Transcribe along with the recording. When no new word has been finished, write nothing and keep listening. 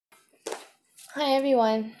Hi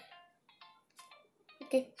everyone.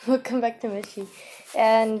 Okay, welcome back to Mishi.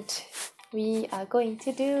 And we are going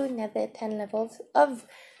to do another 10 levels of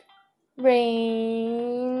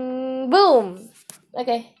Rain Boom.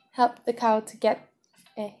 Okay, help the cow to get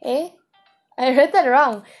I read that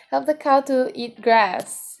wrong. Help the cow to eat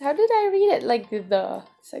grass. How did I read it? Like the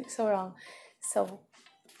it's like so wrong. So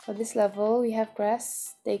for this level we have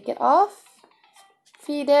grass. Take it off.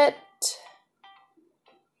 Feed it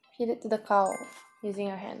to the cow using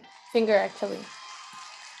your finger actually.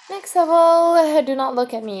 Next level, do not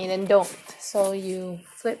look at me, then don't. So you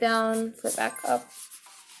flip down, flip back up.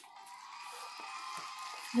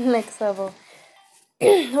 Next level.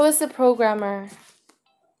 Who is the programmer?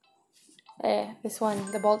 This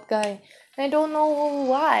one, the bald guy. I don't know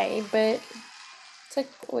why, but it's like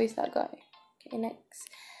always that guy. Okay, next.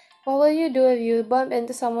 What will you do if you bump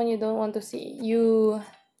into someone you don't want to see? You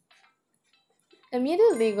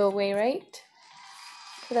immediately go away, right?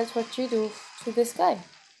 So that's what you do to this guy.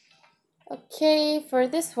 Okay, for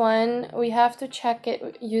this one, we have to check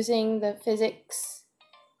it using the physics.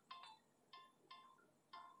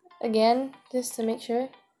 Again, just to make sure.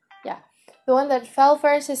 Yeah, the one that fell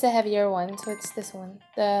first is the heavier one, so it's this one.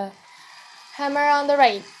 The hammer on the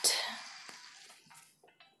right.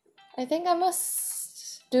 I think I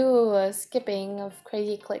must do a skipping of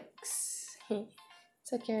crazy clicks.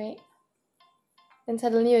 It's okay, right? Then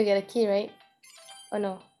suddenly you get a key, right? Oh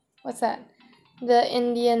no, what's that? The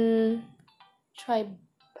Indian tribe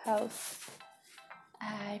house.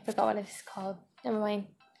 I forgot what it's called. Never mind.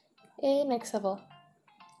 Next level.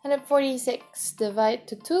 146 divide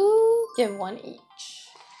to 2, give 1 each.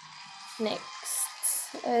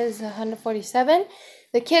 Next is 147.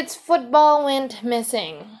 The kid's football went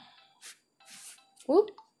missing.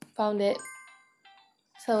 Whoop, found it.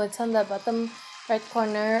 So it's on the bottom right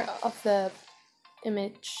corner of the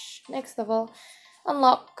image. Next level,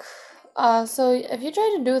 unlock. So if you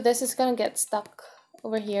try to do this, it's gonna get stuck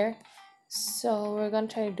over here. So we're gonna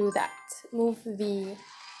try to do that. Move the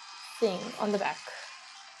thing on the back.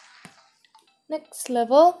 Next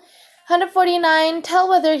level, 149. Tell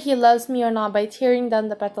whether he loves me or not by tearing down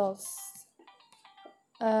the petals.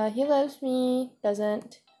 He loves me,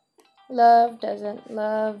 doesn't. Love, doesn't.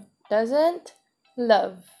 Love, doesn't.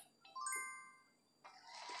 Love.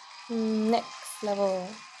 Next level.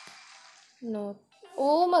 No.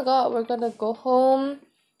 Oh my god, we're gonna go home.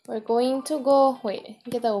 We're going to go. Wait,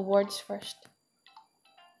 get the awards first.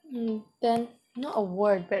 Then, not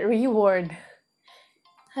award, but reward.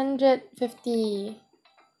 150.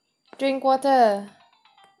 Drink water.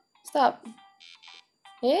 Stop.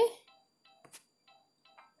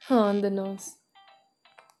 On the nose.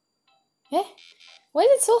 Why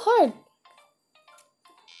is it so hard?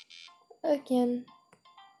 Again.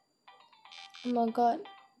 Oh my god.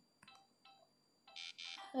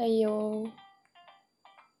 Ayo.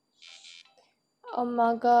 Oh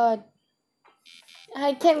my god.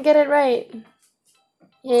 I can't get it right.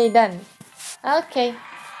 Yay, done. Okay.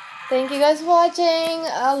 Thank you guys for watching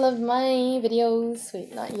all of my videos.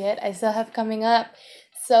 Wait, not yet. I still have coming up.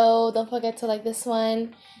 So don't forget to like this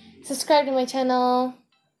one. Subscribe to my channel.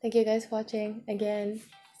 Thank you guys for watching. Again,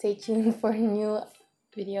 stay tuned for new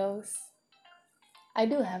videos. I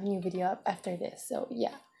do have new video up after this. So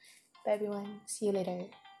yeah. Bye everyone. See you later.